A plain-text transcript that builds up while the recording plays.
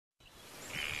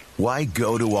Why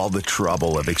go to all the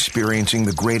trouble of experiencing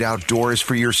the great outdoors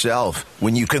for yourself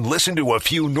when you can listen to a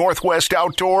few Northwest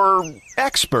outdoor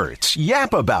experts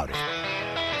yap about it?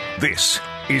 This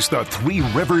is the Three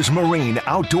Rivers Marine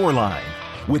Outdoor Line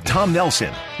with Tom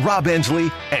Nelson, Rob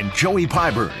Ensley, and Joey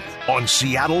Pyburn on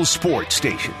Seattle Sports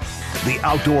Station. The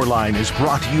Outdoor Line is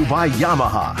brought to you by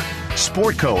Yamaha,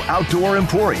 Sportco Outdoor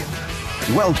Emporium,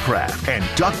 Weldcraft and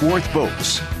Duckworth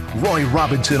Boats, Roy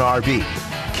Robinson RV,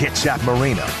 Kitsap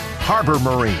Marina, Harbor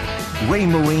Marine, Ray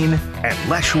Marine, and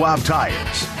Les Schwab Tires.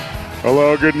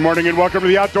 Hello, good morning, and welcome to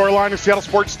the Outdoor Line of Seattle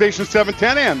Sports Station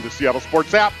 710 and the Seattle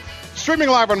Sports app. Streaming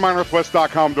live on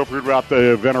mynorthwest.com. Don't forget about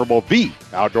the venerable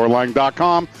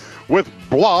theoutdoorline.com with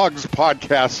blogs,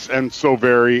 podcasts, and so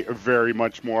very, very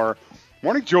much more.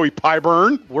 Morning, Joey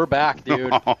Pyburn. We're back,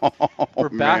 dude. We're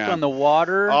back on the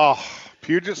water. Oh,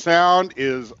 Puget Sound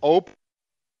is open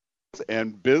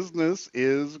and business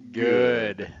is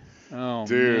good. Oh,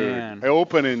 dude, man.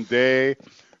 Opening day,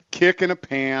 kicking the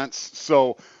pants.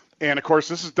 So, and of course,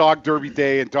 this is Dog Derby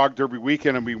Day and Dog Derby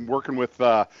weekend. I've been working with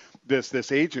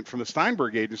this agent from the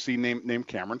Steinberg agency named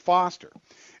Cameron Foster,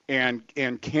 and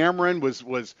Cameron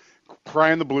was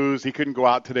crying the blues. He couldn't go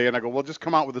out today, and I go, well, just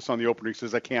come out with us on the opener. He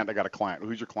says, I can't. I got a client.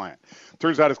 Who's your client?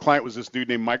 Turns out his client was this dude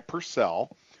named Mike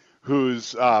Purcell,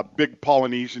 who's a big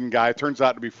Polynesian guy. Turns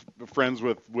out to be friends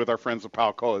with our friends of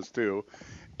Paucoas too.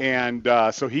 And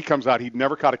so he comes out. He'd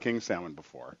never caught a king salmon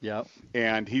before. Yep.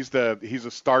 And he's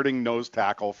a starting nose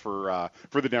tackle for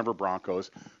the Denver Broncos.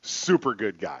 Super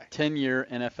good guy. 10-year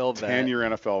NFL vet. 10-year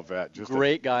NFL vet. Just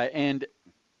great guy. And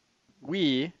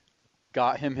we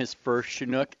got him his first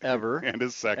Chinook ever. And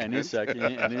his second. And his second.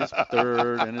 And his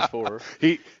third. And his fourth.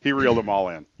 He reeled them all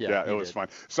in. Yeah, it was fun.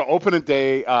 So opening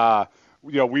day,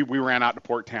 we ran out to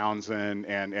Port Townsend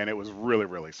and it was really,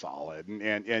 really solid.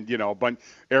 And but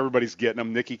everybody's getting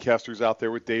them. Nikki Kester's out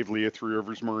there with Dave Lee at Three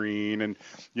Rivers Marine, and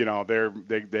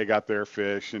they got their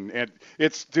fish, and it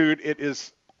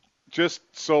is just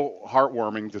so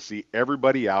heartwarming to see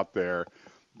everybody out there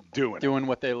doing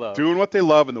what they love. Doing what they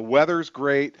love, and the weather's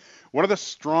great. One of the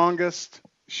strongest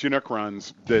Chinook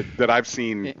runs that I've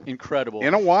seen incredible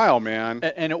in a while, man.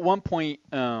 And at one point,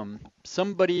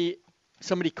 somebody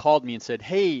called me and said,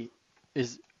 hey,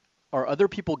 are other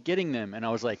people getting them? And I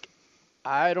was like,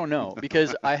 I don't know,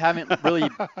 because I haven't really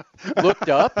looked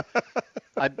up.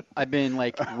 I've been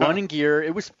like running gear.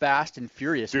 It was fast and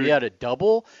furious. Dude. We had a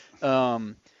double,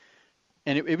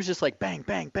 and it was just like bang,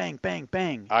 bang, bang, bang,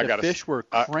 bang. The fish were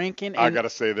cranking. I got to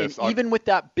say this. Even with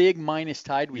that big minus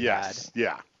tide we had,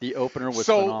 the opener was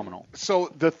phenomenal.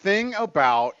 So the thing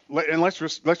about, and let's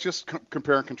just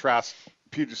compare and contrast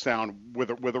Puget Sound with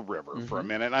a river for a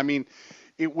minute. I mean,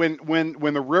 when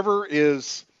the river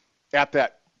is at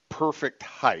that perfect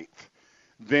height,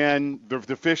 then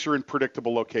the fish are in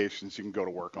predictable locations. You can go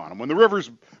to work on them. When the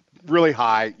river's really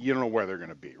high, you don't know where they're going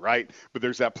to be, right? But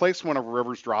there's that place when a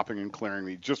river's dropping and clearing,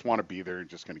 you just want to be there and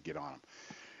just going to get on them.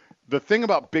 The thing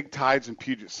about big tides in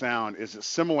Puget Sound is it's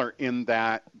similar in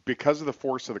that because of the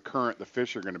force of the current, the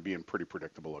fish are going to be in pretty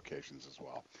predictable locations as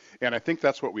well. And I think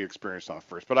that's what we experienced on the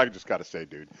first. But I just got to say,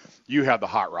 dude, you had the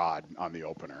hot rod on the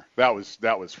opener. That was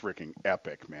freaking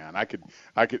epic, man. I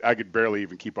could barely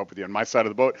even keep up with you on my side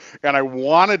of the boat. And I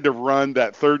wanted to run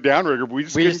that third downrigger, but we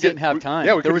just didn't have time.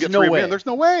 There was no way. There's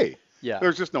no way. Yeah.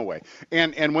 There's just no way.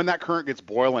 And when that current gets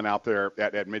boiling out there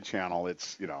at mid-channel,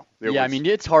 it's, I mean,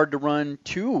 it's hard to run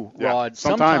two rods.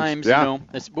 Sometimes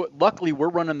luckily we're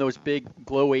running those big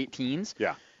Glow 18s.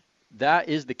 Yeah. That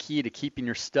is the key to keeping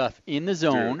your stuff in the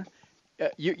zone.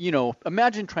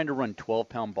 Imagine trying to run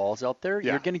 12-pound balls out there.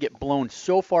 Yeah. You're going to get blown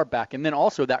so far back. And then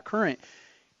also that current,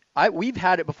 we've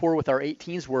had it before with our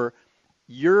 18s where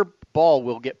your ball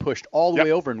will get pushed all the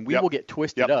way over and we will get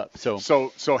twisted up.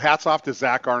 So hats off to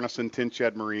Zach Arneson,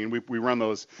 Tinched Marine. We run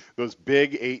those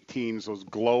big 18s, those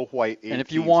glow white 18s. And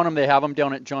if you want them, they have them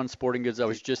down at John's Sporting Goods. I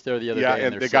was just there the other day. Yeah,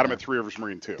 and they got them at Three Rivers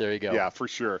Marine too. There you go. Yeah, for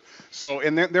sure. So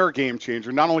and they're a game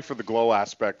changer, not only for the glow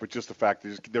aspect, but just the fact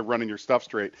that they're running your stuff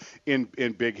straight in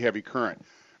big heavy current.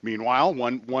 Meanwhile,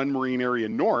 one marine area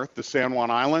north, the San Juan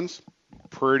Islands,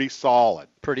 pretty solid,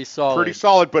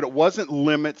 but it wasn't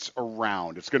limits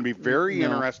around. It's going to be very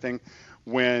interesting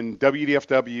when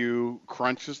WDFW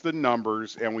crunches the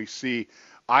numbers and we see.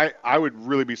 I would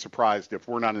really be surprised if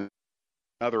we're not in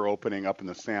another opening up in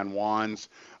the San Juans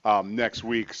next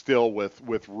week, still with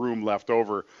room left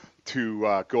over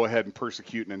to go ahead and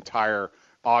persecute an entire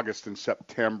August and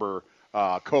September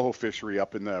coho fishery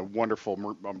up in the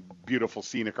wonderful, beautiful,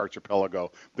 scenic archipelago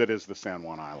that is the San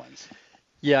Juan Islands.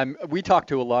 Yeah, we talked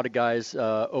to a lot of guys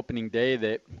opening day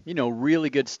that,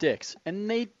 really good sticks. And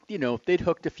they'd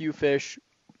hooked a few fish,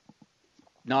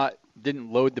 not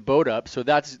didn't load the boat up. So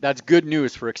that's good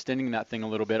news for extending that thing a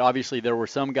little bit. Obviously, there were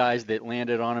some guys that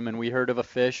landed on them, and we heard of a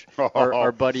fish.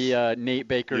 Our buddy Nate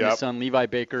Baker and his son Levi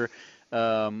Baker.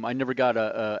 I never got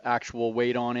a actual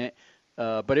weight on it,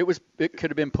 but it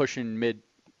could have been pushing mid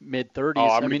 30s. Oh,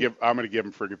 I'm gonna give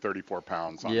him freaking 34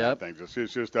 pounds on that thing.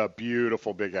 It's just a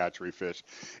beautiful big hatchery fish,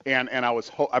 and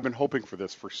I've been hoping for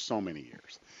this for so many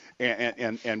years,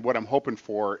 and what I'm hoping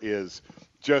for is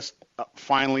just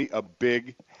finally a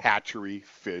big hatchery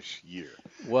fish year.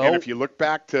 Well, and if you look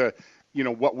back to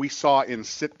what we saw in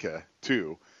Sitka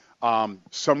too,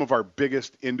 some of our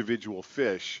biggest individual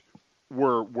fish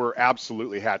were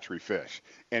absolutely hatchery fish.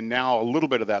 And now a little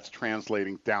bit of that's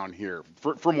translating down here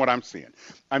from what I'm seeing.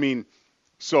 I mean,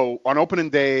 so on opening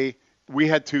day, we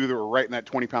had two that were right in that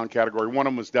 20-pound category. One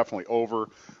of them was definitely over.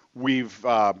 We've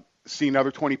seen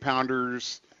other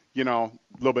 20-pounders, a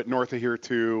little bit north of here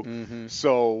too. Mm-hmm.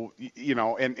 So,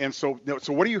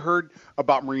 so what have you heard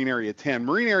about Marine Area 10?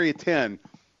 Marine Area 10,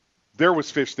 there was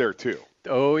fish there too.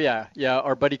 Oh, yeah. Yeah,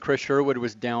 our buddy Chris Sherwood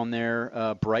was down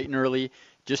there bright and early,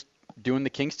 just doing the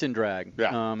Kingston drag.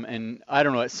 Yeah. And I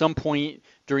don't know, at some point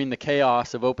during the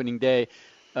chaos of opening day,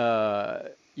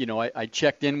 I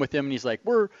checked in with him and he's like,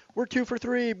 we're 2 for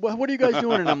 3. What are you guys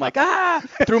doing? And I'm like,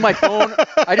 threw my phone.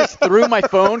 I just threw my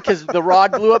phone because the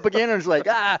rod blew up again. And it's like,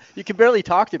 you can barely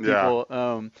talk to people.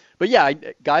 Yeah. But yeah,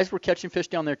 guys were catching fish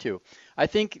down there too. I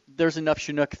think there's enough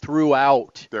Chinook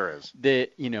throughout. There is.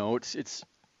 That,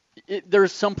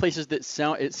 there's some places that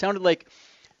it sounded like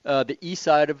the east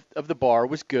side of the bar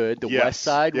was good. The west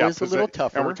side was a little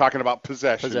tougher. And we're talking about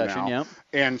possession now. Yeah.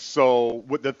 And so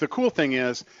the cool thing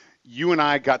is you and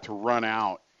I got to run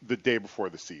out the day before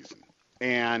the season.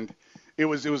 And it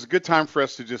was a good time for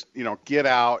us to just, get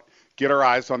out, get our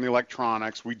eyes on the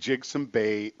electronics. We jigged some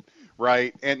bait.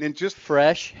 Right, and just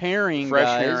fresh herring,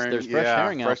 guys. There's fresh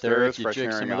herring out there. If you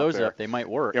jig some of those up, they might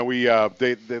work. And we,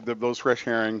 those fresh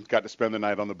herring got to spend the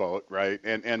night on the boat, right?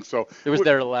 And so it was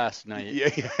there last night.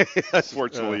 Yeah.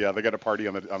 Unfortunately, they got a party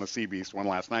on the Sea Beast one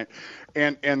last night,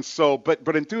 and so,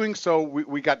 but in doing so,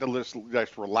 we got to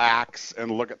just relax and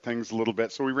look at things a little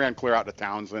bit. So we ran clear out to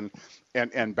Townsend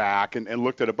and back and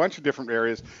looked at a bunch of different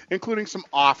areas, including some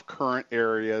off-current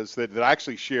areas that I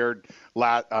actually shared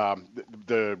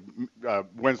the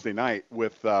Wednesday night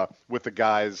with the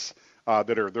guys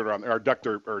that are on our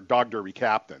dog derby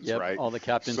captains, right? All the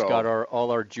captains got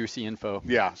all our juicy info.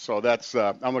 Yeah, so that's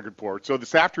I'm looking forward. So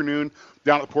this afternoon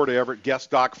down at the Port of Everett, Guest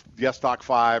Dock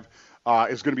 5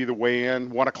 is going to be the weigh-in,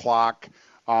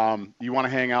 1:00. You want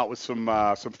to hang out with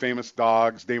some famous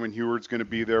dogs. Damon Heward's going to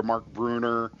be there. Mark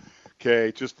Bruner.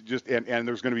 Okay, and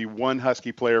there's going to be one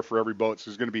Husky player for every boat. So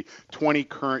there's going to be 20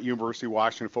 current University of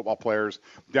Washington football players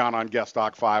down on Guest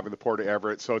Dock 5 in the Port of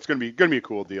Everett. So it's going to be a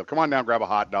cool deal. Come on down, grab a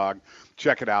hot dog,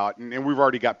 check it out. And we've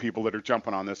already got people that are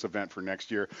jumping on this event for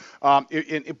next year.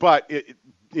 But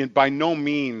by no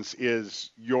means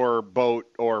is your boat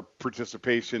or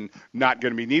participation not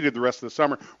going to be needed the rest of the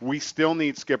summer. We still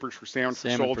need skippers for Salmon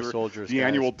for Soldiers. The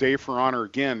annual Day for Honor,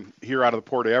 again, here out of the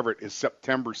Port of Everett is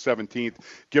September 17th.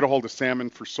 Get a hold of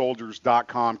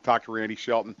salmonforsoldiers.com. Talk to Randy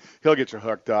Shelton. He'll get you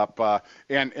hooked up.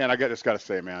 And I just got to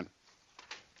say, man,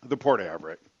 the Port of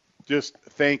Everett, just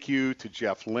thank you to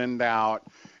Jeff Lindout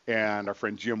and our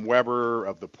friend Jim Weber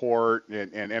of the Port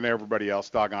and everybody else,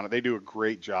 doggone it. They do a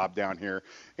great job down here.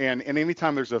 And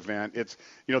anytime there's an event, it's,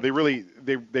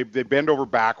 they bend over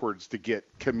backwards to get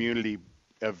community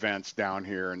events down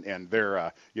here, and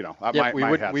they're,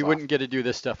 we wouldn't get to do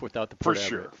this stuff without the Port for of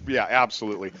sure. Everett. Yeah,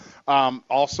 absolutely.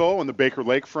 Also, on the Baker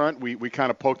Lake front, we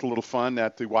kind of poked a little fun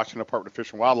at the Washington Department of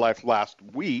Fish and Wildlife last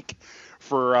week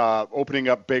for opening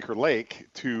up Baker Lake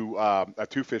to a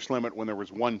 2-fish limit when there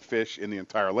was 1 fish in the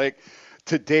entire lake.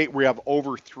 To date, we have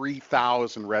over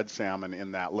 3,000 red salmon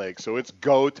in that lake, so it's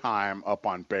go time up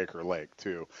on Baker Lake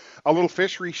too. A little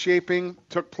fishery shaping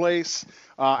took place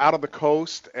out of the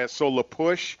coast, so La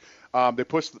Push. They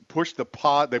pushed the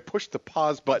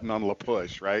pause button on La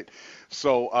Push, right?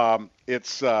 So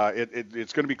it's going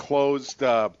to be closed.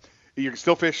 You can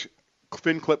still fish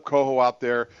fin clip coho out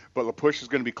there, but La Push is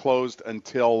going to be closed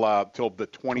until the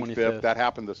 25th. That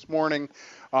happened this morning.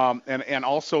 And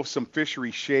also some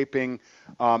fishery shaping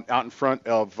out in front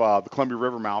of the Columbia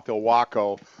River mouth,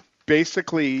 Ilwaco.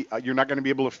 Basically, you're not going to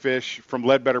be able to fish from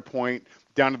Ledbetter Point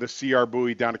down to the CR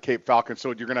buoy, down to Cape Falcon.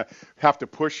 So you're going to have to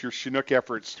push your Chinook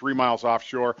efforts 3 miles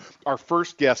offshore. Our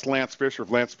first guest, Lance Fisher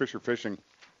of Lance Fisher Fishing,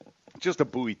 just a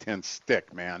buoy 10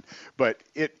 stick, man. But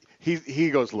he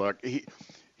goes, look,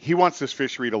 he wants this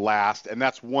fishery to last, and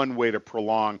that's one way to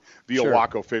prolong the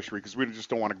Ilwaco fishery, because we just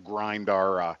don't want to grind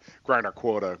our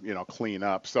quota, clean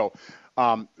up. So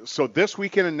So this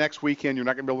weekend and next weekend, you're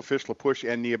not going to be able to fish La Push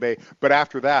and Neah Bay. But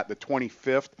after that, the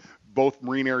 25th, both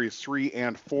Marine Areas 3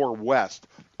 and 4 West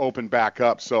open back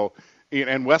up. So,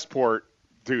 and Westport,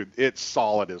 dude, it's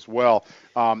solid as well.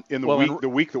 The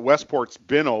week that Westport's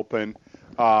been open,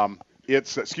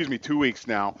 it's 2 weeks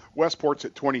now. Westport's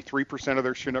at 23% of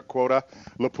their Chinook quota.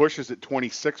 La Push is at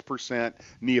 26%.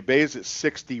 Neah Bay is at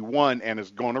 61% and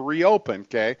is going to reopen.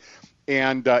 Okay,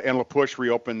 and La Push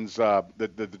reopens the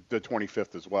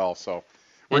 25th as well. So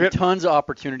tons of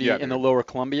opportunity in the Lower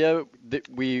Columbia.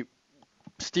 We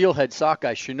steelhead,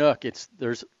 sockeye, Chinook.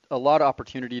 There's a lot of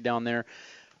opportunity down there.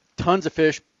 Tons of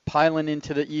fish piling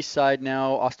into the east side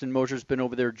now. Austin Mosier's been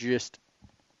over there just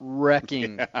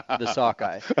wrecking the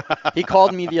sockeye. He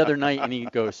called me the other night and he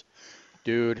goes,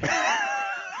 dude,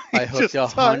 I hooked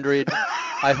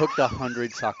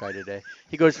 100 sockeye today.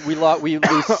 He goes, we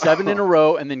lose 7 in a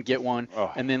row and then get one,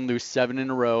 and then lose 7 in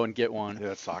a row and get one. Yeah,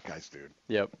 sockeyes, dude.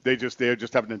 Yep. They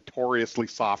just have notoriously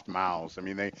soft mouths. I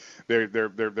mean, they're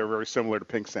very similar to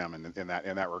pink salmon in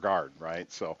that regard,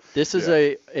 right? So this is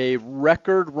a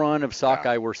record run of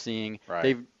sockeye we're seeing.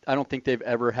 Right. I don't think they've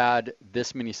ever had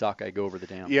this many sockeye go over the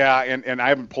dam. Yeah, and I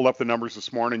haven't pulled up the numbers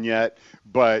this morning yet,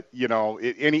 but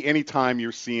any time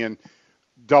you're seeing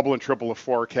double and triple the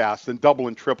forecast and double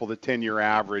and triple the 10-year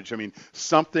average. I mean,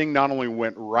 something not only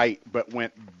went right, but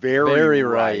went very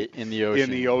right in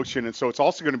the ocean. And so it's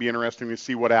also going to be interesting to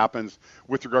see what happens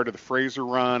with regard to the Fraser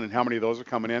run and how many of those are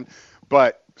coming in.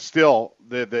 But still,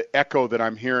 the echo that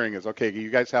I'm hearing is, okay, you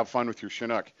guys have fun with your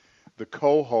Chinook. The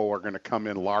coho are going to come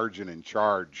in large and in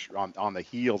charge on the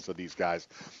heels of these guys.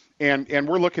 And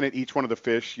we're looking at each one of the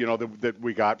fish, that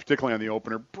we got, particularly on the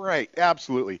opener. Bright,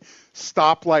 absolutely.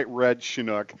 Stoplight red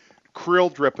Chinook,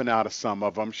 krill dripping out of some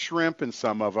of them, shrimp in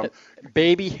some of them.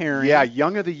 Baby herring. Yeah,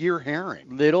 young of the year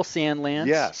herring. Little sand lance.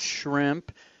 Yes.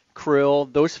 Shrimp,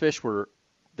 krill. Those fish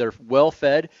they're well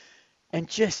fed and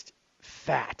just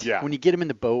fat. Yeah. When you get them in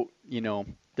the boat,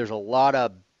 there's a lot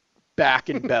of back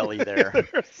and belly there.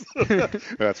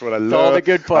 That's what I love. It's all the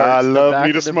good parts. I love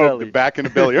me to smoke the back and the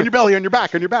belly. On your belly, on your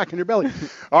back, on your back, on your belly.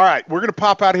 All right, we're going to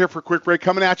pop out of here for a quick break.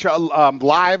 Coming at you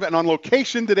live and on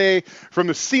location today from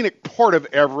the scenic port of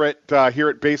Everett here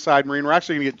at Bayside Marine. We're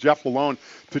actually going to get Jeff Lalone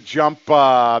to jump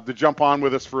on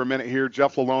with us for a minute here.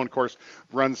 Jeff Lalone, of course,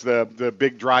 runs the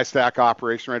big dry stack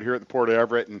operation right here at the Port of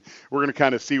Everett, and we're going to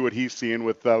kind of see what he's seeing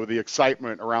with the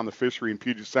excitement around the fishery in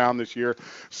Puget Sound this year.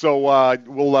 So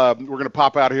we're going to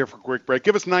pop out of here for a quick break.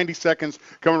 Give us 90 seconds.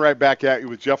 Coming right back at you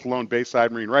with Jeff Lalone,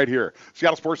 Bayside Marine, right here.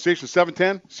 Seattle Sports Station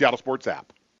 710, Seattle Sports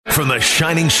app. From the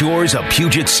shining shores of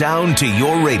Puget Sound to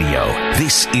your radio,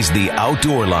 this is the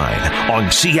Outdoor Line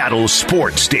on Seattle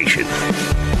Sports Station.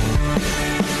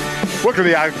 Welcome to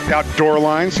the Outdoor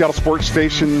Line, Seattle Sports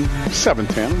Station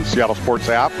 710, Seattle Sports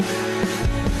app.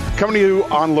 Coming to you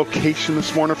on location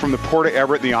this morning from the Port of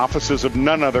Everett in the offices of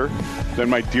none other than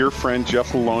my dear friend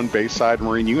Jeff Lalone, Bayside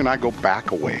Marine. You and I go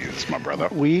back a ways, my brother.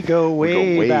 We go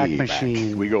way back,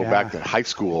 machine. We go back to high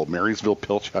school, Marysville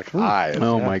Pilchuck High.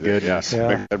 Oh, my goodness.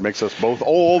 Yeah. That makes us both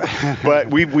old. But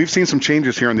we've seen some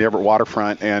changes here on the Everett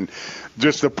waterfront, and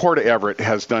just the Port of Everett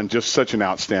has done just such an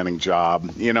outstanding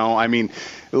job. And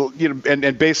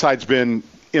Bayside's been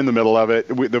in the middle of it.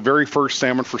 The very first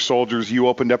Salmon for Soldiers, you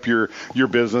opened up your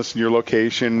business and your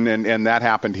location, and that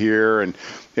happened here, and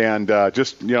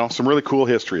just some really cool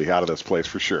history out of this place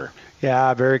for sure.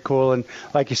 Yeah, very cool. And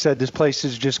like you said, this place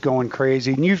is just going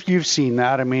crazy. And you've seen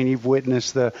that. I mean, you've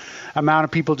witnessed the amount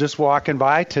of people just walking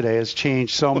by today has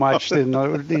changed so much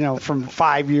than, from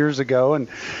 5 years ago. And,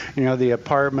 the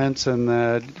apartments and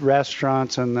the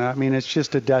restaurants and it's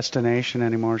just a destination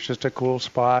anymore. It's just a cool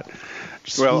spot.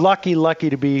 Lucky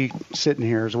to be sitting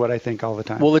here is what I think all the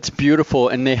time. Well, it's beautiful.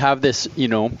 And they have this,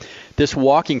 this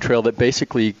walking trail that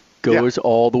basically goes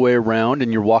all the way around,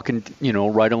 and you're walking,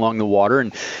 right along the water.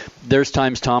 And there's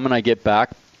times Tom and I get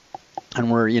back and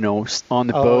we're, on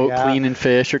the boat cleaning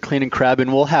fish or cleaning crab,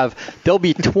 and there'll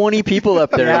be 20 people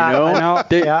up there, I know.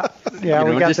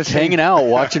 We got just hanging out,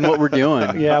 watching what we're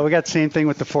doing. Yeah, we got the same thing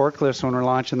with the forklifts when we're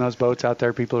launching those boats out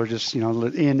there. People are just,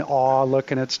 in awe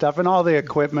looking at stuff and all the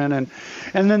equipment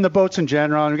and then the boats in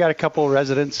general. And we got a couple of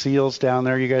resident seals down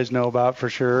there you guys know about for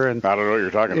sure. And I don't know what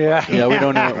you're talking about. Yeah, we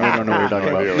don't know what you're talking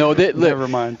about. No, never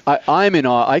mind. I'm in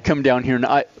awe. I come down here and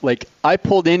I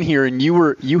pulled in here and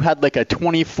you had like a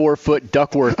 24-foot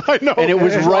Duckworth. I know. And it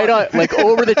was right on,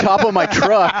 over the top of my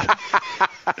truck.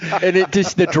 And it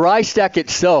just the dry stack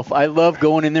itself. I love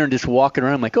going in there and just walking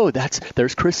around. I'm like, oh,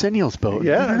 there's Chris Senial's boat.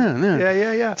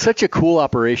 Yeah. Such a cool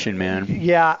operation, man.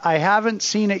 Yeah, I haven't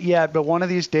seen it yet, but one of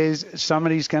these days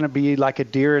somebody's going to be like a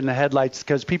deer in the headlights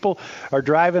because people are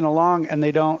driving along and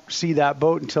they don't see that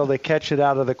boat until they catch it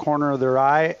out of the corner of their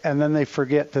eye, and then they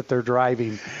forget that they're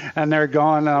driving, and they're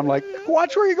going. And I'm like,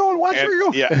 watch where you're going, watch where you're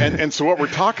going. Yeah, and so what we're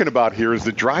talking about here is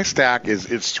the dry stack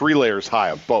it's 3 layers high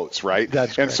of boats, right?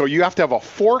 That's and correct. so you have to have a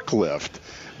forklift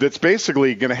that's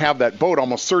basically going to have that boat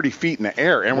almost 30 feet in the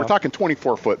air, and we're talking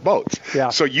 24-foot boats. Yeah.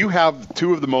 So you have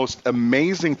 2 of the most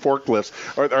amazing forklifts.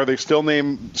 Are they still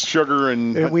named Sugar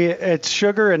and? It's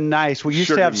Sugar and Nice. We used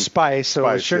Sugar to have and Spice, so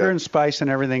it was Spice, Sugar yeah. and Spice and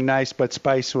everything nice, but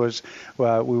Spice was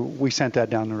we sent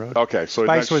that down the road. Okay, so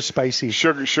Spice was spicy.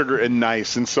 Sugar and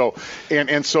Nice, and so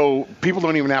people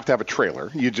don't even have to have a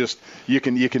trailer. You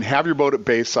can have your boat at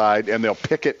Bayside, and they'll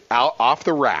pick it out off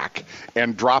the rack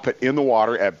and drop it in the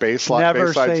water at Bayside.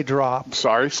 Never say drop.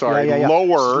 Sorry. Yeah.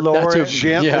 Lower It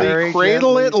gently, very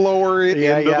cradle gently. it, lower it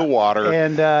into the water.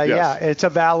 And Yes. it's a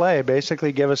valet.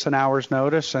 Basically, give us an hour's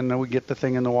notice, and then we get the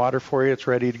thing in the water for you. It's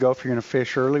ready to go. If you're going to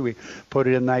fish early, we put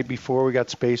it in the night before. We got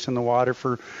space in the water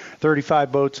for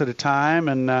 35 boats at a time,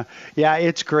 and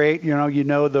it's great. You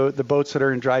know the boats that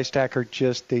are in dry stack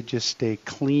they just stay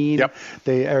clean. Yep.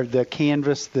 They are the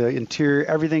canvas, the interior,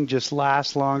 everything just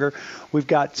lasts longer. We've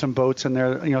got some boats in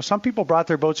there. Some people brought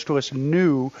their boats to us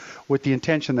new with the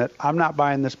intention that I'm not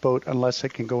buying this boat unless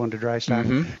it can go into dry stack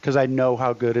because I know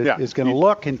how good it is going to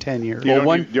look in 10 years. You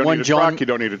don't need a John- truck. You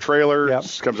don't need a trailer. Yep. It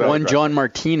just comes out One of the John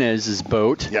Martinez's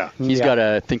boat. Yeah. He's got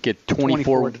a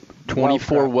 24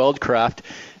 Weldcraft.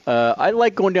 I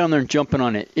like going down there and jumping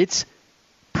on it. It's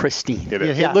pristine. It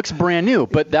is. Yeah. It looks brand new,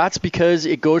 but that's because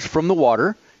it goes from the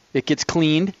water, it gets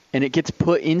cleaned, and it gets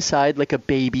put inside like a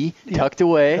baby, tucked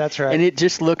away. That's right. And it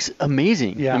just looks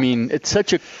amazing. Yeah. I mean, it's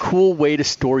such a cool way to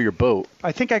store your boat.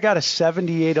 I think I got a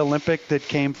 78 Olympic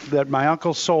that my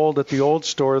uncle sold at the old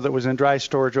store that was in dry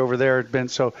storage over there.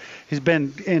 He's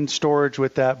been in storage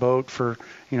with that boat for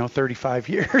 35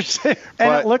 years, and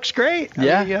it looks great.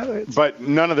 Yeah. But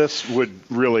none of this would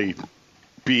really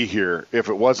be here if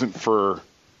it wasn't for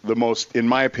in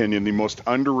my opinion, the most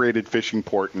underrated fishing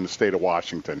port in the state of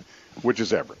Washington, which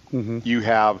is Everett. You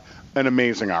have an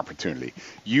amazing opportunity.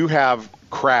 You have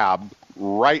crab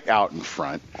right out in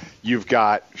front. You've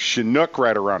got Chinook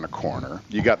right around the corner.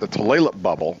 You got the Tulalip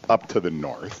Bubble up to the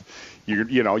north.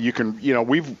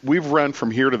 We've run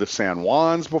from here to the San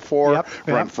Juans before.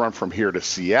 Run from here to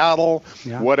Seattle.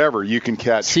 Yeah. Whatever you can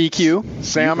catch. CQ.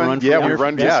 Salmon. We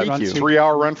run. Yeah, CQ.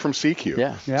 3-hour run from CQ.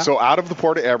 Yeah. So out of the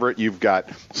port of Everett, you've got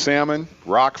salmon,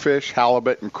 rockfish,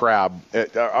 halibut, and crab.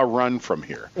 A run from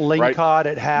here. Lingcod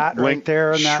at Hat right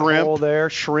there in that shrimp, hole there.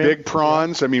 Shrimp. Big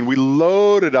prawns. Yeah. I mean, we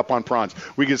loaded up on prawns.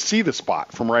 We could see the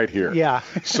spot from right here. Yeah.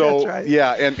 So That's right.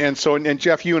 yeah, and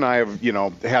Jeff, you and I have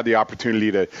had the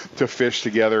opportunity to fish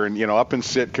together, and up in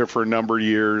Sitka for a number of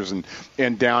years,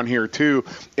 and down here too.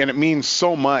 And it means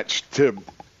so much to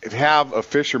have a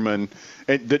fisherman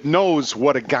that knows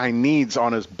what a guy needs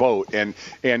on his boat, and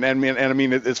I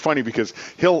mean it's funny because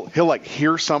he'll like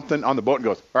hear something on the boat and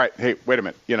goes, all right, hey, wait a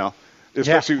minute,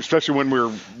 especially when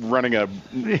we're running a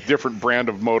different brand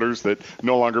of motors that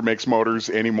no longer makes motors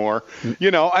anymore.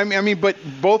 I mean, but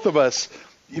both of us,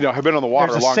 have been on the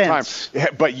water There's a long sense.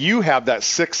 time, but you have that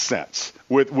sixth sense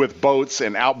with boats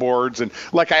and outboards. And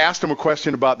like I asked him a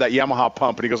question about that Yamaha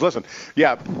pump, and he goes, listen,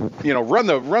 run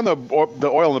the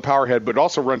oil in the power head, but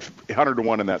also run 100 to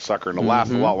 1 in that sucker, and it'll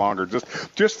last a lot longer.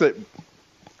 Just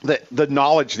the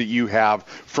knowledge that you have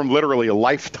from literally a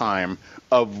lifetime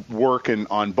of working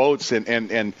on boats,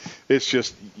 and it's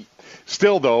just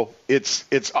still though it's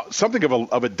something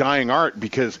of a dying art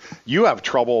because you have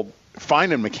trouble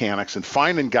finding mechanics and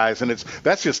finding guys, and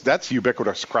that's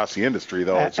ubiquitous across the industry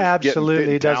though. It's just Absolutely.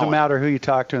 getting It doesn't talent. matter who you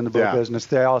talk to in the boat business.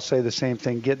 They all say the same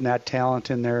thing, getting that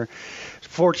talent in there.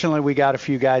 Fortunately, we got a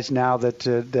few guys now that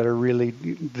are really,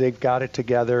 they've got it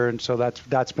together, and so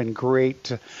that's been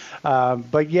great.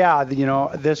 But yeah,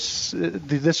 this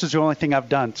is the only thing I've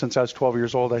done since I was 12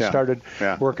 years old. I started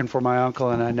working for my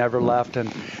uncle, and I never left.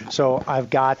 And so I've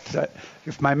got.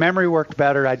 If my memory worked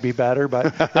better, I'd be better.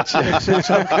 But it's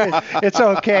okay. It's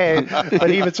okay.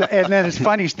 But even so, and then it's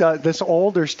funny. This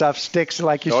older stuff sticks.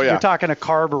 Like you're talking a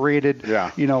carbureted,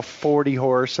 40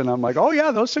 horse, and I'm like, oh yeah,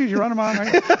 those things you run them on.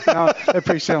 Right?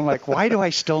 Pretty soon I'm like, why do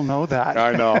I still know that?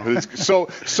 I know. So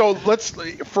let's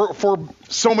for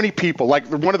so many people, like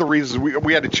one of the reasons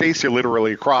we had to chase you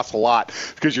literally across a lot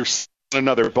because you're in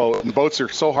another boat, and boats are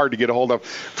so hard to get a hold of.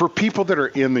 For people that are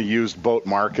in the used boat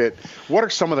market, what are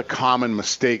some of the common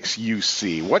mistakes you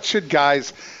see? What should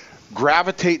guys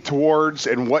gravitate towards,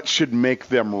 and what should make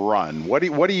them run? What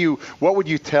would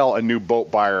you tell a new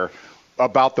boat buyer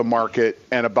about the market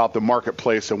and about the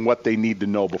marketplace and what they need to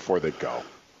know before they go?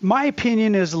 My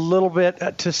opinion is a little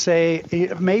bit to say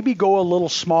maybe go a little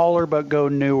smaller, but go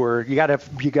newer. You got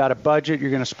a budget.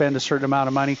 You're going to spend a certain amount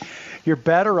of money. You're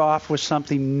better off with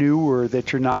something newer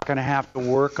that you're not going to have to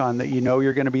work on, that you know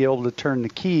you're going to be able to turn the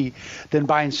key, than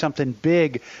buying something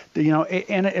big.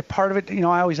 And part of it,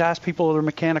 I always ask people their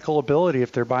mechanical ability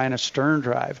if they're buying a stern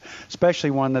drive, especially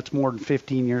one that's more than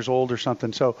 15 years old or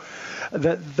something. So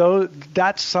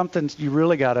that's something you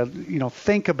really got to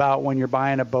think about when you're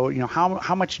buying a boat.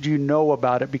 How much do you know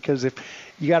about it? Because if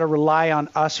you got to rely on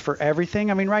us for everything.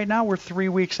 I mean, right now we're 3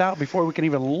 weeks out before we can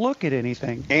even look at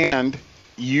anything. And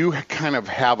you kind of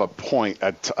have a point.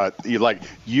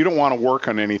 You don't want to work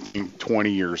on anything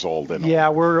 20 years old. Yeah,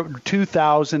 we're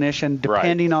 2000-ish, and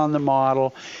depending on the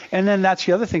model. And then that's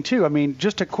the other thing, too. I mean,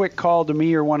 just a quick call to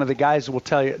me or one of the guys will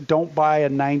tell you, don't buy a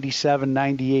 97,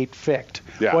 98 Ficht.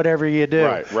 Yeah. Whatever you do,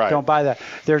 right. Don't buy that.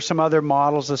 There's some other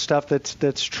models of stuff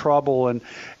that's trouble, and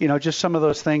just some of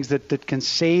those things that can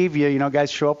save you.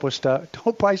 Guys show up with stuff.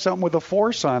 Don't buy something with a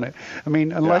force on it. I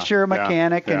mean, unless you're a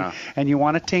mechanic and you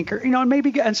want to tinker, and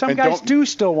maybe. And some guys do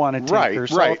still want to tinker.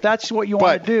 So if that's what you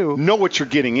want to do, know what you're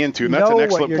getting into, and that's an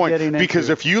excellent point. Because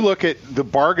if you look at the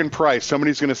bargain price,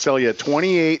 somebody's going to sell you a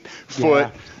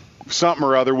 28-foot something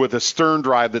or other with a stern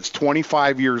drive that's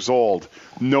 25 years old.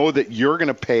 Know that you're going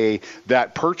to pay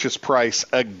that purchase price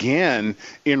again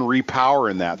in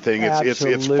repowering that thing.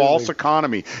 It's false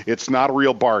economy. It's not a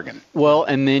real bargain. Well,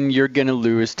 and then you're going to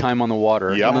lose time on the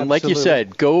water. Yep. And like you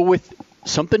said, go with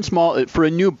something small for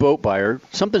a new boat buyer,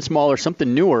 something smaller,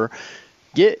 something newer.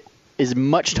 Get as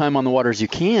much time on the water as you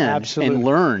can and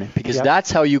learn, because that's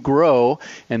how you grow.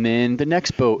 And then the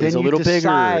next boat is a little bigger.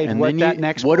 And what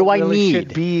do I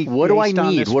need? What do I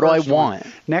need? What do I want?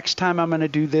 Next time I'm going to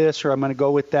do this, or I'm going to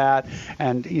go with that.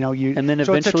 And and then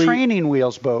so eventually, it's a training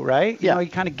wheels boat, right? Yeah.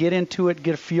 You kind of get into it,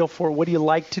 get a feel for it. What do you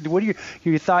like to do? What do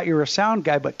you thought you were a sound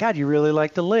guy, but God, you really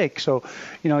like the lake. So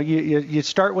you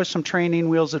start with some training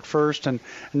wheels at first, and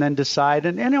then decide.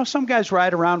 And some guys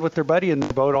ride around with their buddy in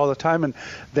the boat all the time, and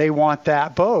they want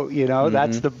that boat.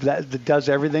 That does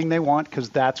everything they want, because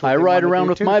that's what I ride around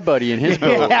with my buddy in his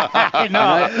boat. I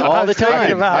know. All the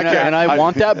time. And I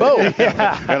want that boat.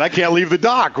 And I can't leave the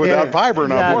dock without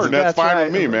vibering on board. That's fine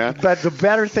with me, man. But the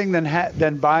better thing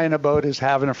than buying a boat is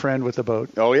having a friend with a boat.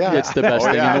 Oh yeah, it's the best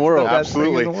thing in the world.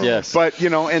 Absolutely. Yes. But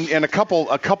and a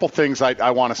couple things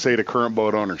I want to say to current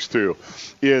boat owners too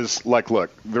is, like, look,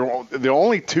 the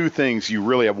only two things you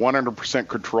really have 100%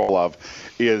 control of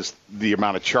is the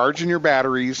amount of charge in your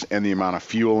batteries and the amount of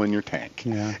fuel in your tank.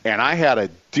 Yeah. And I had a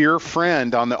dear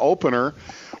friend on the opener.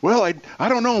 Well, I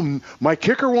don't know. My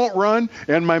kicker won't run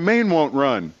and my main won't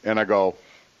run. And I go,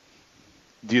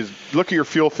 do you look at your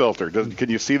fuel filter? Can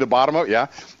you see the bottom of it? Yeah.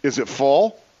 Is it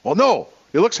full? Well, no.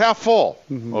 It looks half full.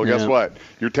 Mm-hmm. Well, guess what?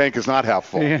 Your tank is not half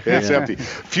full. It's empty.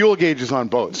 Fuel gauges on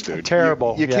boats, dude.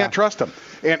 Terrible. You can't trust them.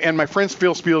 And my friend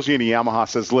Phil Spielgini, Yamaha,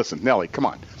 says, listen, Nelly, come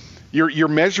on. You're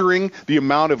measuring the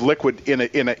amount of liquid in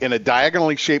a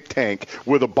diagonally shaped tank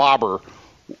with a bobber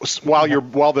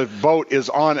while the boat is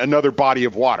on another body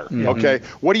of water. Mm-hmm. Okay,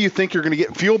 what do you think you're going to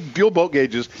get? Fuel boat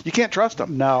gauges, you can't trust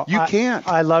them. No, you can't.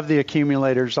 I love the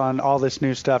accumulators on all this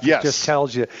new stuff. Yes. It just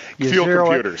tells you fuel zero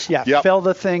computers. It. Yeah, yep. Fill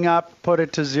the thing up, put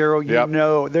it to zero. They're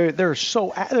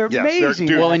amazing.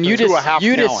 Dude, well, and you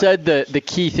just said the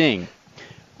key thing.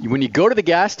 When you go to the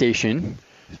gas station,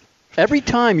 every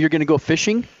time you're going to go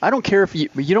fishing, I don't care if you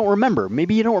don't remember.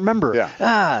 Maybe you don't remember.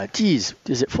 Yeah. Geez,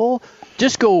 is it full?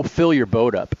 Just go fill your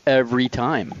boat up every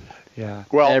time. Yeah.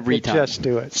 Well, every time. Just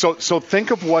do it. So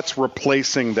think of what's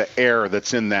replacing the air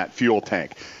that's in that fuel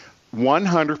tank.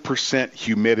 100%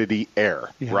 humidity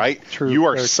air, right? True. You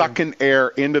are sucking air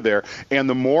into there, and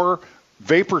the more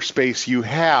vapor space you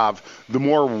have, the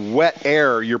more wet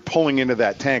air you're pulling into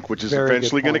that tank, which is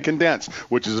eventually going to condense,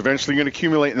 which is eventually going to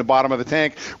accumulate in the bottom of the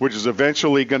tank, which is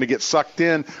eventually going to get sucked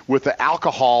in with the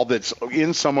alcohol that's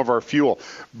in some of our fuel.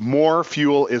 More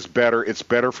fuel is better. It's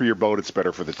better for your boat. It's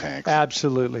better for the tanks.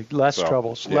 Absolutely. Less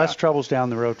troubles. Yeah. Less troubles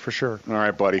down the road for sure. All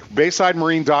right, buddy.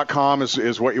 BaysideMarine.com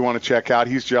is what you want to check out.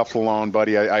 He's Jeff Lalone,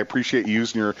 buddy. I appreciate you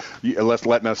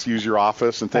letting us use your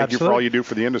office, and thank you for all you do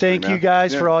for the industry. Thank you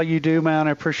guys for all you do, man.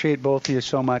 I appreciate both of you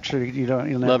so much.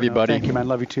 You'll love you, know. buddy. Thank you, man.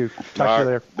 Love you too. Talk to you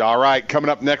later. All right. Coming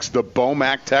up next, the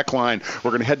Bomac Tech Line.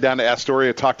 We're going to head down to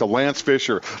Astoria, talk to Lance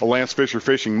Fisher of Lance Fisher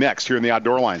Fishing next here in the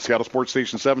Outdoor Line, Seattle Sports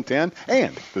Station 710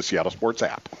 and the Seattle Sports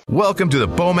app. Welcome to the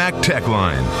Bomac Tech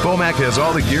Line. Bomac has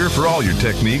all the gear for all your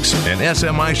techniques, and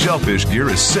SMI Shellfish gear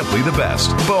is simply the best.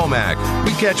 Bomac,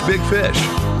 we catch big fish.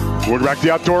 Welcome back to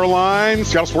the Outdoor Line,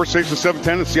 Seattle Sports Station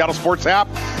 710 and Seattle Sports app.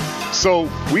 So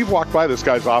we've walked by this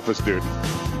guy's office, dude,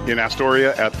 in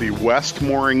Astoria at the West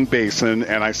Mooring Basin,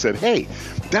 and I said, hey,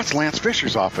 that's Lance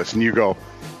Fisher's office. And you go,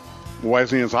 why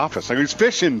is he in his office? I go, he's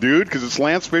fishing, dude, because it's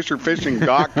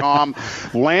LanceFisherFishing.com.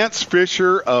 Lance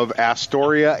Fisher of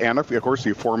Astoria, and of course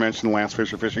the aforementioned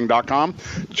LanceFisherFishing.com.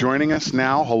 Joining us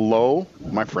now, hello,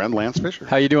 my friend Lance Fisher.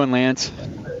 How you doing, Lance?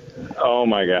 Oh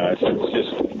my gosh, it's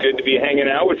just good to be hanging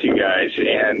out with you guys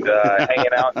and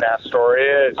hanging out in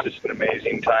Astoria. It's just an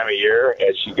amazing time of year,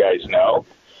 as you guys know.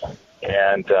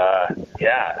 And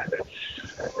yeah,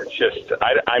 it's just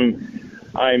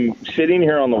I'm sitting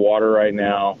here on the water right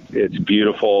now. It's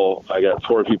beautiful. I got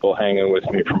 4 people hanging with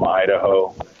me from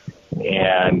Idaho,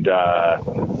 and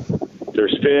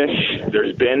there's fish.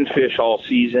 There's been fish all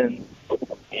season.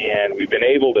 And we've been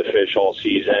able to fish all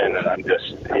season, and I'm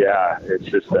just, it's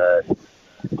just,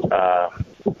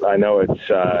 I know it's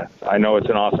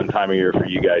an awesome time of year for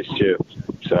you guys too.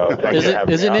 So thanks for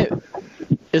having me on.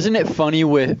 Isn't it funny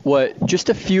with what just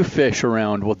a few fish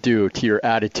around will do to your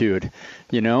attitude?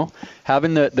 You know,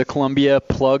 having the Columbia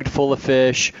plugged full of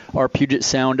fish, our Puget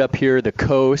Sound up here, the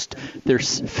coast,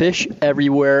 there's fish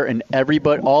everywhere, and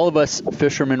all of us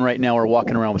fishermen right now are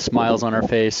walking around with smiles on our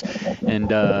face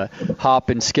and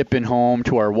hopping, skipping home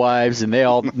to our wives, and they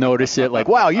all notice it like,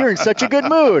 wow, you're in such a good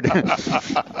mood.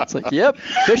 It's like, yep,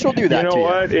 fish will do that to you. You know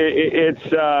what?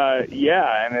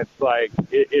 And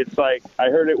it's like I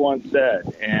heard it once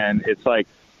said, and it's like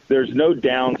there't no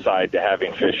downside to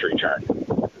having fish return.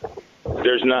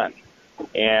 There's none.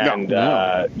 And,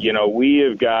 you know, we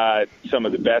have got some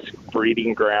of the best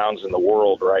breeding grounds in the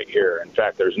world right here. In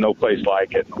fact, there's no place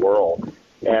like it in the world.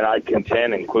 And I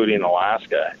contend, including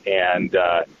Alaska. And,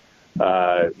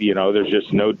 you know, there's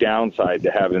just no downside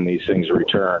to having these things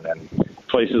return. And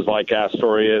places like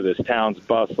Astoria, this town's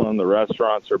bustling, the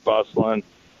restaurants are bustling,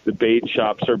 the bait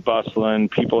shops are bustling,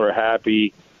 people are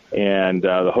happy, and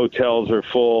the hotels are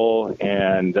full.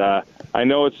 And I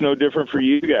know it's no different for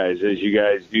you guys as you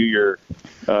guys do your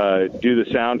do the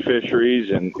sound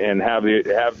fisheries and have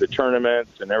the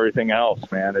tournaments and everything else,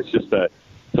 man. It's just a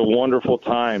wonderful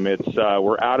time. It's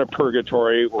we're out of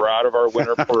purgatory. We're out of our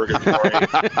winter purgatory,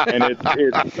 and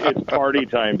it's party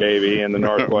time, baby, in the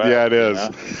Northwest. Yeah, it is. You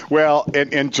know? Well,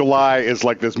 and July is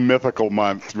like this mythical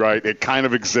month, right? It kind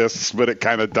of exists, but it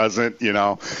kind of doesn't. You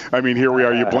know, I mean, here we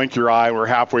are. You blink your eye, we're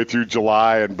halfway through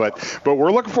July, but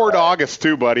we're looking forward to August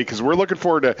too, buddy, because we're looking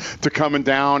forward to coming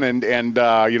down and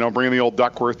you know, bringing the old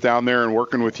Duckworth down there and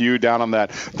working with you down on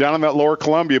that lower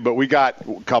Columbia. But we got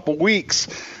a couple weeks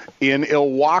in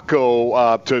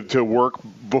Ilwaco to work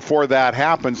before that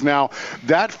happens. Now,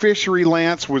 that fishery,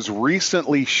 Lance, was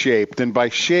recently shaped, and by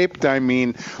shaped I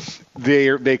mean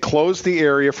they closed the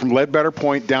area from Ledbetter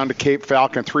Point down to Cape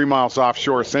Falcon, 3 miles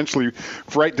offshore, essentially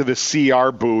right to the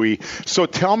CR buoy. So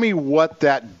tell me what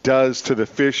that does to the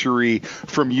fishery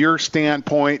from your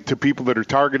standpoint to people that are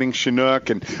targeting Chinook,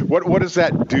 and what does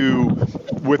that do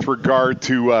with regard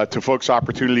to folks'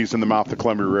 opportunities in the mouth of the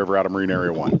Columbia River out of Marine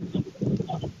Area 1?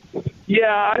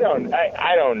 Yeah,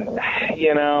 I don't,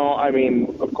 you know, I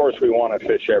mean, of course we want to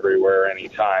fish everywhere,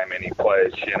 anytime, any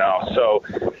place, you know, so,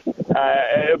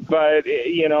 but,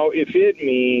 you know, if it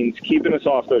means keeping us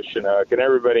off those Chinook, and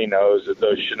everybody knows that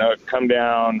those Chinook come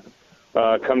down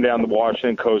the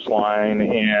Washington coastline,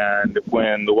 and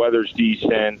when the weather's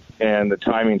decent and the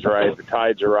timing's right, the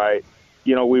tides are right,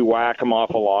 you know, we whack them off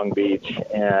of Long Beach,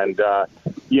 and,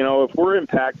 you know, if we're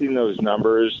impacting those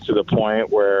numbers to the point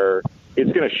where it's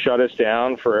going to shut us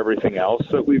down for everything else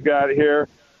that we've got here,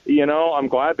 you know, I'm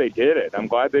glad they did it. I'm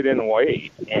glad they didn't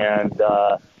wait. And,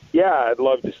 yeah, I'd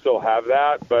love to still have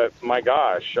that. But, my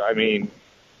gosh, I mean,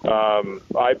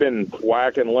 I've been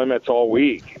whacking limits all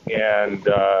week. And,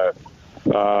 I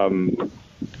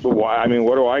mean,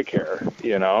 what do I care,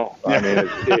 you know? I mean,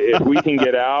 if we can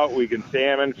get out, we can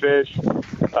salmon fish,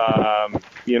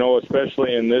 you know,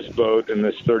 especially in this boat, in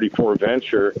this 34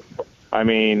 Venture. I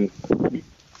mean,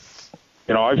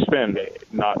 you know, I've spent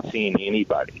not seeing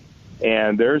anybody.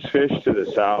 And there's fish to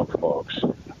the south, folks.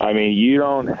 I mean, you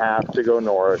don't have to go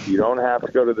north. You don't have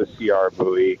to go to the CR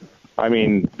buoy. I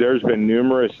mean, there's been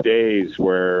numerous days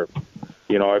where,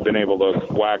 you know, I've been able to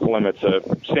whack limits of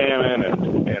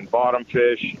salmon and bottom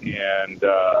fish and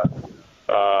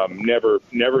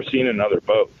never seen another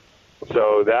boat.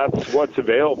 So that's what's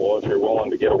available if you're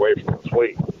willing to get away from the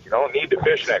fleet. don't need to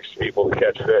fish next to people to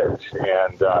catch fish.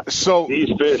 And So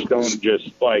these fish don't just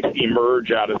like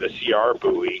emerge out of the CR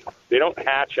buoy. They don't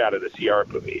hatch out of the CR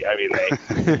buoy. I mean,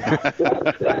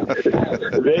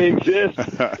 they exist.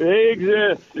 They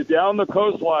exist down the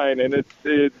coastline, and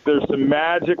there's some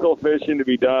magical fishing to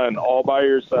be done all by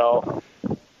yourself.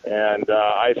 And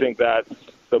I think that's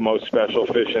the most special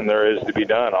fishing there is to be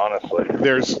done, honestly.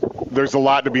 There's a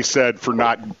lot to be said for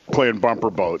not playing bumper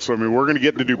boats. So, I mean, we're going to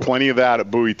get to do plenty of that at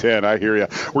Buoy 10. I hear you.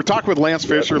 We're talking with Lance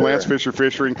Fisher. Yes, Lance Fisher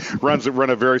Fishing run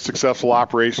a very successful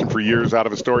operation for years out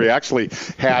of Astoria. Actually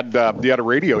had a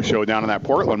radio show down in that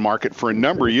Portland market for a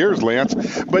number of years, Lance.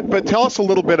 But tell us a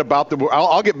little bit about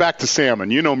I'll get back to salmon.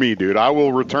 You know me, dude. I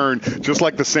will return just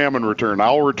like the salmon return.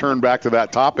 I'll return back to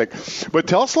that topic. But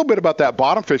tell us a little bit about that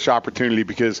bottom fish opportunity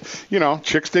because,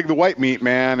 chicks dig the white meat,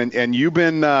 man, and you've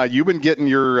been getting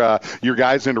your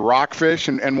guys into rockfish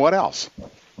and what else?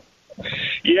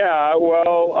 Yeah,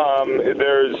 well,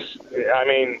 it's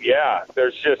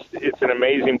an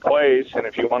amazing place, and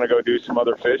if you want to go do some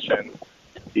other fishing,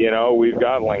 we've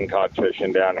got lingcod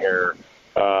fishing down here.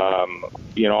 I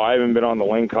haven't been on the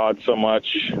lingcod so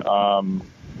much,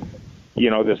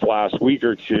 this last week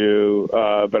or two,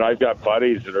 but I've got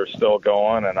buddies that are still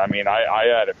going, and I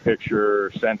had a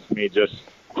picture sent to me just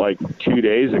like 2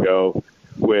 days ago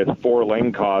with 4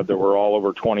 lingcod that were all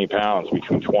over 20 pounds,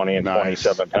 between 20 and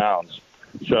 27 pounds.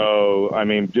 So,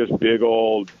 just big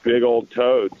old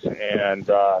toads. And,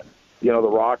 the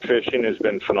rock fishing has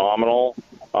been phenomenal.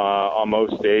 On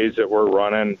most days that we're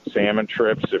running salmon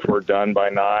trips, if we're done by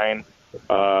 9,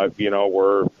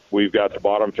 we've got the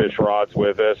bottom fish rods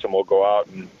with us, and we'll go out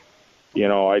and,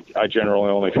 I generally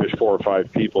only fish 4 or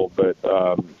 5 people, but,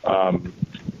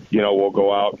 we'll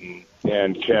go out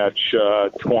and catch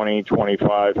 20,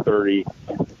 25, 30,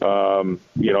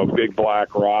 big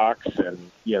black rocks,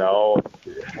 and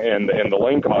the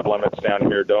lingcod limits down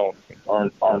here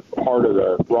aren't part of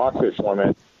the rockfish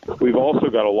limit. We've also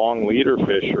got a long leader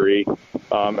fishery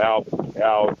out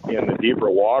in the deeper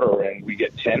water, and we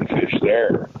get 10 fish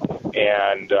there.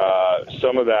 And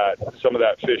some of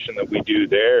that fishing that we do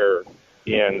there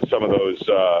in some of those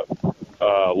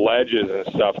ledges and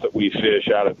stuff that we fish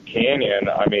out of the canyon,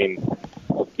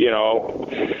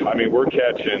 we're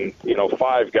catching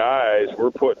 5 guys.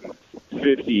 We're putting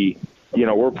 50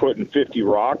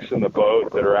 rocks in the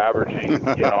boat that are averaging,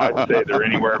 I'd say they're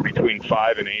anywhere between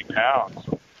 5 and 8 pounds.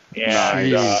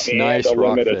 And, nice a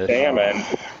limit of fish. salmon.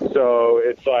 So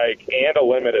it's like, and a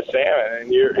limit of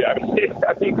salmon.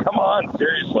 And come on,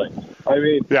 seriously.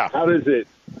 Yeah. How does it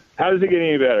get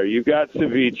any better? You've got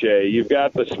ceviche, you've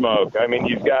got the smoke.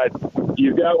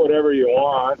 You've got whatever you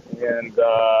want, and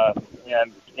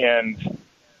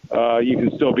you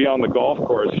can still be on the golf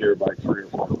course here by 3 or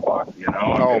 4 o'clock.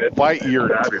 Bite your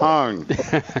fabulous. tongue.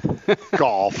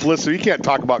 Golf. Listen, you can't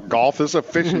talk about golf. This is a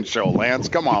fishing show, Lance.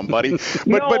 Come on, buddy.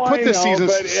 But put this season.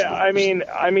 But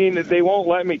they won't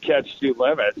let me catch 2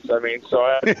 limits. So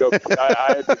I have to go.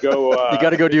 I have to go. You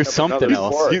got to go do something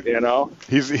else. Sport,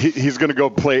 He's going to go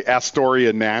play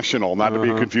Astoria National, not to be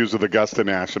confused with Augusta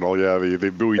National. Yeah,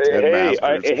 the Buoy 10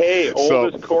 Masters.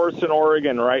 Oldest course in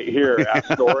Oregon, right here,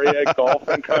 Astoria Golf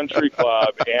and Country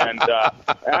Club. And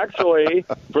actually,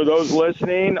 for those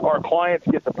listening, our clients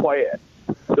get to play it.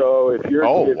 So if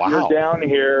you're down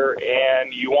here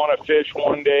and you want to fish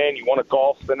one day and you want to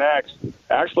golf the next,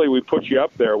 actually we put you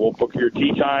up there. We'll book your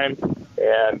tee time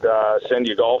and send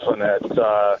you golfing at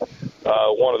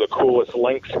one of the coolest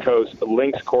links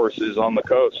courses on the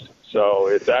coast. So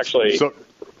it's actually,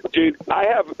 dude,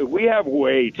 we have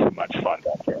way too much fun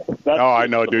down here. I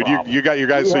know, dude. You got your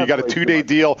guys. So you got a 2-day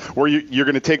deal where you're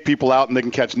going to take people out and they can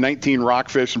catch 19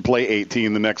 rockfish and play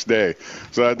 18 the next day.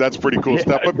 So that's pretty cool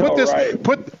stuff.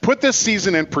 But put this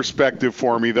season in perspective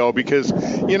for me though, because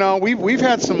we've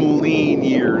had some lean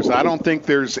years. I don't think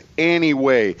there's any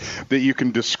way that you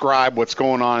can describe what's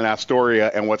going on in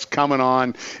Astoria and what's coming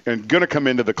on and going to come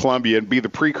into the Columbia and be the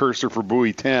precursor for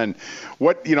Buoy 10.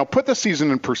 Put the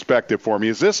season in perspective for me.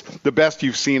 Is this the best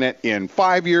you've seen it in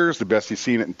 5 years? The best you've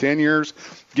seen it in 10 years?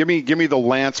 Give me the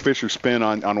Lance Fisher spin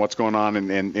on what's going on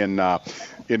in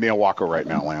Ilwaco right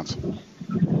now, Lance.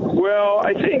 Well,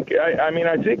 I think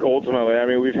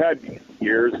ultimately, we've had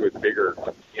years with bigger,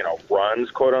 runs,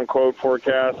 quote unquote,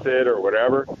 forecasted or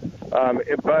whatever.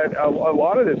 But a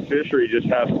lot of this fishery just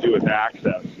has to do with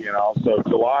access, So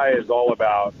July is all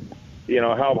about,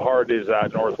 how hard is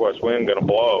that northwest wind going to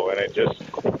blow? And it just,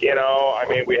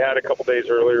 we had a couple days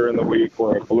earlier in the week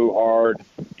where it blew hard,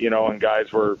 and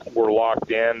guys were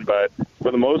locked in. But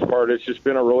for the most part, it's just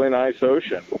been a really nice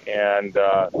ocean. And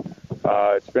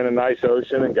it's been a nice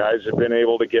ocean, and guys have been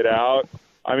able to get out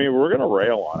I mean, we're going to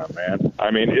rail on them, man.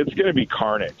 I mean, it's going to be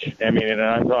carnage. I mean, and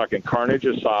I'm talking carnage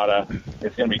asada.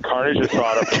 It's going to be carnage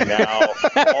asada from now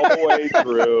all the way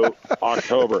through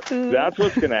October. That's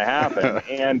what's going to happen.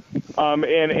 And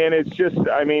it's just,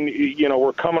 I mean, you know,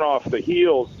 we're coming off the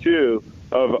heels, too,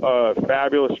 of a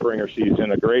fabulous Springer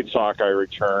season, a great sockeye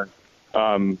return.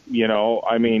 You know,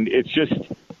 I mean,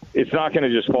 it's not going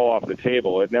to just fall off the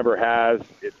table. It never has.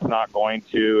 It's not going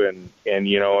to. And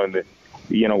you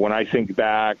know, when I think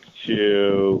back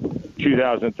to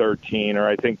 2013, or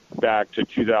I think back to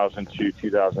 2002,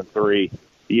 2003,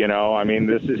 you know, I mean,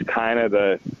 this is kind of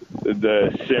the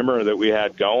simmer that we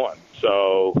had going.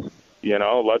 So, you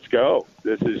know, let's go.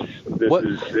 There's going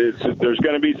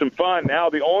to be some fun. Now,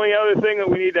 the only other thing that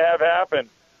we need to have happen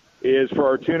is for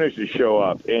our tunas to show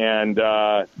up. And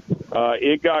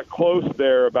it got close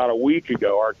there about a week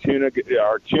ago. Our tuna,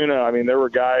 I mean, there were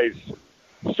guys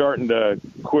starting to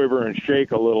quiver and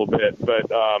shake a little bit, but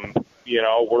you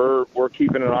know, we're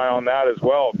keeping an eye on that as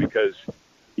well, because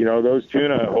you know, those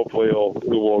tuna hopefully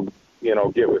will you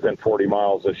know, get within 40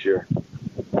 miles this year.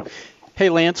 Hey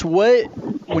Lance,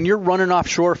 when you're running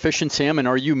offshore fishing salmon,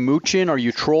 are you mooching? Are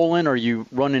you trolling? Are you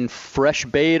running fresh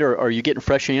bait? Or are you getting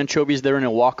fresh anchovies there in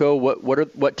Ilwaco?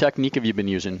 What technique have you been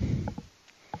using?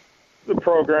 The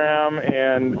program,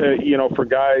 and you know, for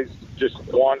guys just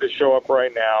wanting to show up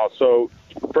right now. So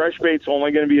fresh bait's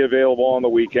only going to be available on the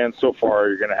weekend so far.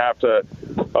 You're going to have to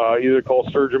either call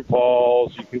Sturgeon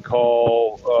Paul's, you can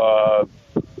call,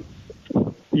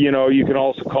 you know, you can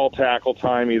also call Tackle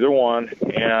Time, either one,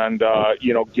 and,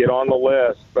 you know, get on the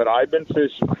list. But I've been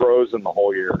fishing frozen the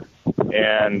whole year,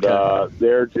 and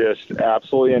they're just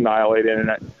absolutely annihilated.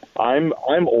 And I'm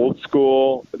old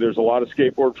school. There's a lot of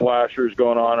skateboard flashers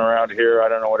going on around here. I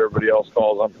don't know what everybody else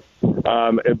calls them.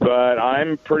 But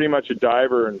I'm pretty much a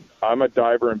diver, and I'm a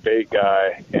diver and bait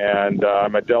guy, and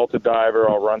I'm a Delta diver.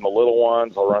 I'll run the little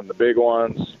ones, I'll run the big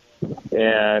ones,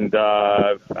 and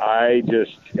I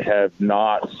just have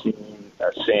not seen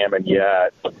a salmon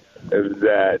yet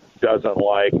that doesn't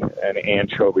like an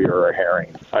anchovy or a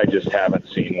herring. I just haven't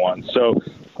seen one. So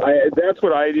that's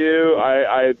what I do.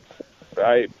 I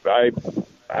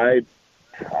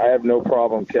have no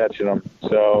problem catching them.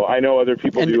 So I know other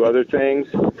people do other things,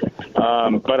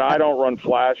 but I don't run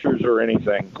flashers or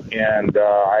anything, and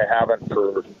I haven't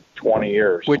for 20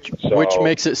 years. Which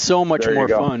makes it so much more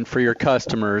fun for your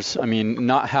customers. I mean,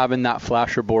 not having that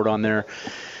flasher board on there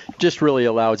just really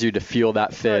allows you to feel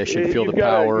that fish and feel the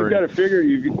power. You've got to figure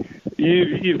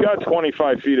you've got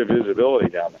 25 feet of visibility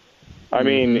down there. I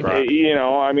mean, you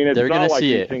know, I mean, it's not like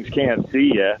these things can't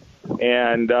see you.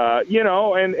 And, you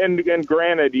know, and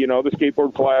granted, you know, the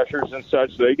skateboard flashers and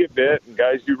such, they get bit, and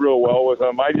guys do real well with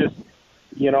them. I just,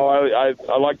 you know, I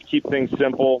like to keep things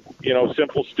simple, you know,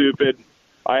 simple, stupid.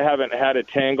 I haven't had a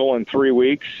tangle in 3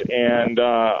 weeks, and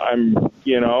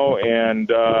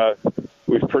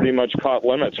we've pretty much caught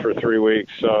limits for 3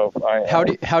 weeks. So how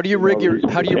do you rig your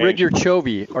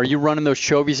chovy? Are you running those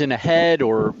chovies in a head,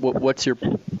 or what's your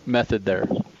method there?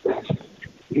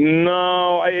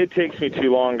 No, it takes me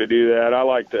too long to do that. I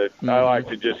like to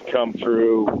just come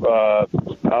through.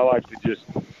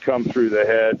 The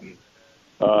head and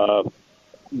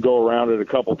go around it a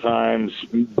couple times,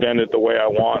 bend it the way I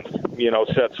want. You know,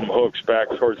 set some hooks back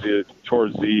towards the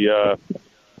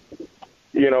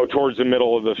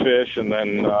middle of the fish, and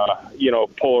then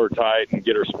pull her tight and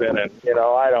get her spinning.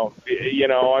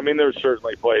 I mean, there's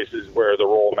certainly places where the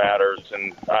roll matters,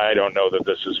 and I don't know that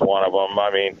this is one of them.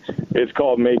 I mean, it's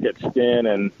called make it spin,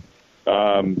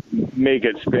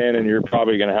 and you're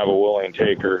probably going to have a willing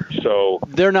taker. So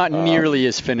they're not nearly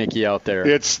as finicky out there.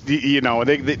 It's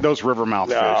those rivermouth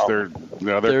fish.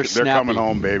 They're coming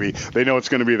home, baby. They know it's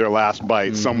going to be their last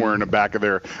bite somewhere in the back of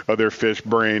their fish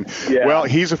brain. Yeah. Well,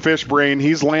 he's a fish brain.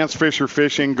 He's Lance Fisher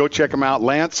Fishing. Go check him out,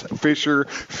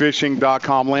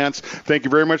 lancefisherfishing.com. Lance, thank you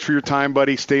very much for your time,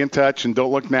 buddy. Stay in touch, and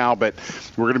don't look now, but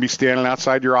we're going to be standing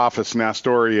outside your office in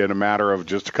Astoria in a matter of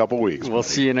just a couple weeks. We'll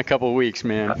see you in a couple of weeks,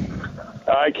 man.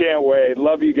 I can't wait.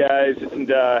 Love you guys, and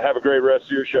have a great rest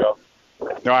of your show. All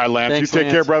right, Lance. Thanks, you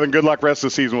take care, brother, and good luck rest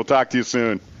of the season. We'll talk to you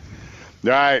soon. All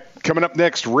right, coming up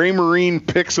next, Raymarine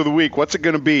Picks of the Week. What's it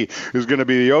going to be? Is it going to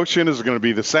be the ocean? Is it going to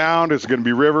be the sound? Is it going to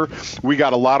be river? We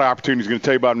got a lot of opportunities. Going to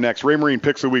tell you about them next. Raymarine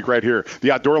Picks of the Week right here. The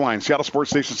Outdoor Line, Seattle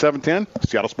Sports Station 710,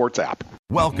 Seattle Sports app.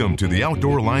 Welcome to the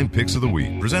Outdoor Line Picks of the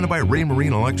Week, presented by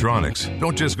Raymarine Electronics.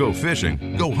 Don't just go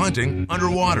fishing, go hunting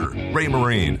underwater.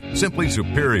 Raymarine, simply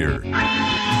superior.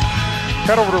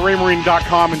 Head over to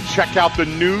raymarine.com and check out the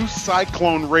new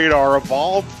Cyclone Radar,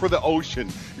 evolved for the ocean.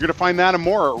 You're going to find that and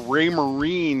more at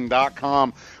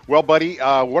raymarine.com. Well, buddy,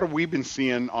 what have we been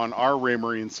seeing on our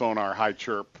Raymarine sonar? High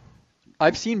chirp.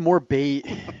 I've seen more bait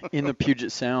in the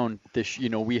Puget Sound this.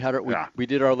 We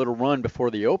did our little run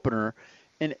before the opener,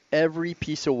 and every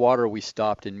piece of water we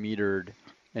stopped and metered,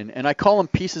 and I call them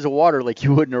pieces of water like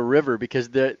you would in a river, because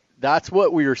that's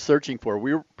what we were searching for.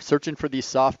 We were searching for these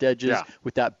soft edges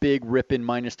with that big ripping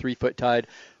 -3 foot tide,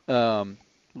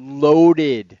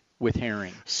 loaded with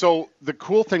herring. So the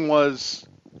cool thing was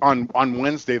on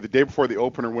Wednesday, the day before the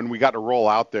opener, when we got to roll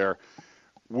out there,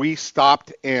 we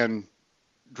stopped and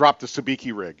dropped the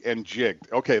sabiki rig and jigged.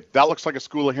 Okay, that looks like a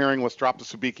school of herring. Let's drop the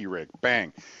sabiki rig.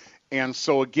 Bang. And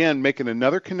so again, making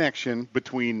another connection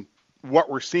between what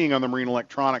we're seeing on the marine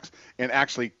electronics and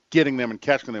actually getting them and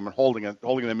catching them and holding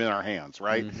them in our hands,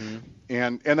 right? Mm-hmm.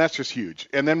 And that's just huge.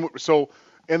 And then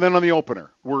on the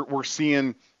opener, we're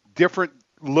seeing different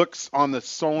looks on the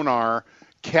sonar,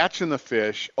 catching the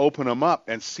fish, open them up,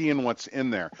 and seeing what's in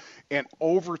there. And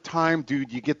over time,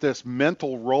 dude, you get this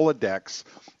mental Rolodex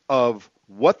of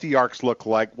what the arcs look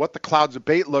like, what the clouds of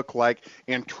bait look like,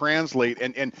 and translate.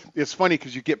 And it's funny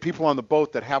because you get people on the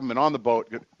boat that haven't been on the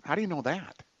boat. How do you know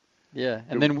that? Yeah,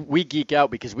 and then we geek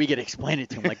out because we get to explain it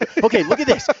to them. Like, okay, look at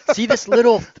this. See this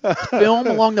little film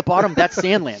along the bottom? That's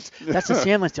sandlands. That's the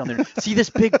sandlands down there. See this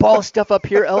big ball of stuff up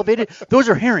here elevated? Those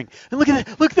are herring. And look at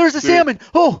that. Look, there's a salmon.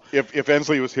 Oh. If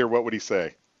Ensley was here, what would he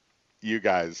say? You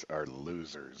guys are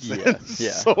losers.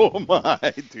 Yeah. So am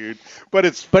I, dude. But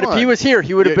it's fun. But if he was here,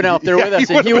 he would have been out there with us,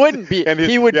 and he wouldn't be.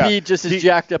 He would be just as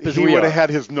jacked up as we are. He would have had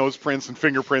his nose prints and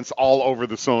fingerprints all over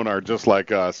the sonar, just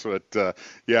like us. But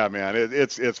yeah, man,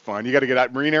 it's fun. You got to get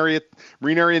out. Marine Area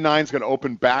 9 is going to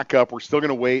open back up. We're still going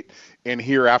to wait and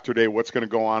hear after day what's going to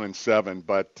go on in 7.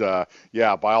 But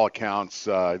yeah, by all accounts,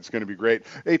 it's going to be great.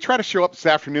 Hey, try to show up this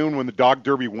afternoon when the Dog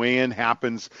Derby weigh-in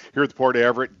happens here at the Port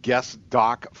Everett. Guest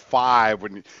Dock 5.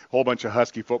 When a whole bunch of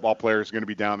Husky football players are going to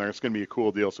be down there. It's going to be a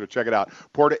cool deal, so check it out.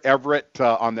 Port Everett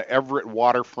on the Everett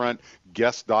waterfront,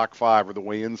 Guest Dock 5 are the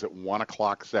weigh-ins at 1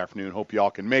 o'clock this afternoon. Hope you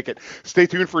all can make it. Stay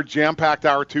tuned for a jam-packed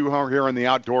hour 2 here on the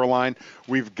Outdoor Line.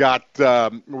 We've got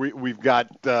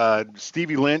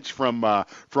Stevie Lynch from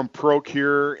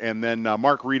Procure, and then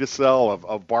Mark Riedesel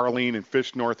of Barleen and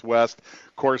Fish Northwest.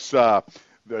 Of course, the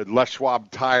Les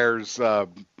Schwab Tires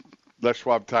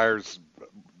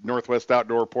Northwest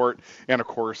Outdoor Report, and of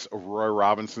course Roy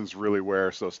Robinson's Really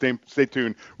Wear. So stay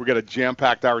tuned. We got a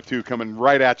jam-packed hour 2 coming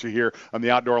right at you here on the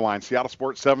Outdoor Line, Seattle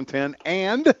Sports 710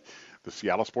 and the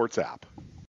Seattle Sports app.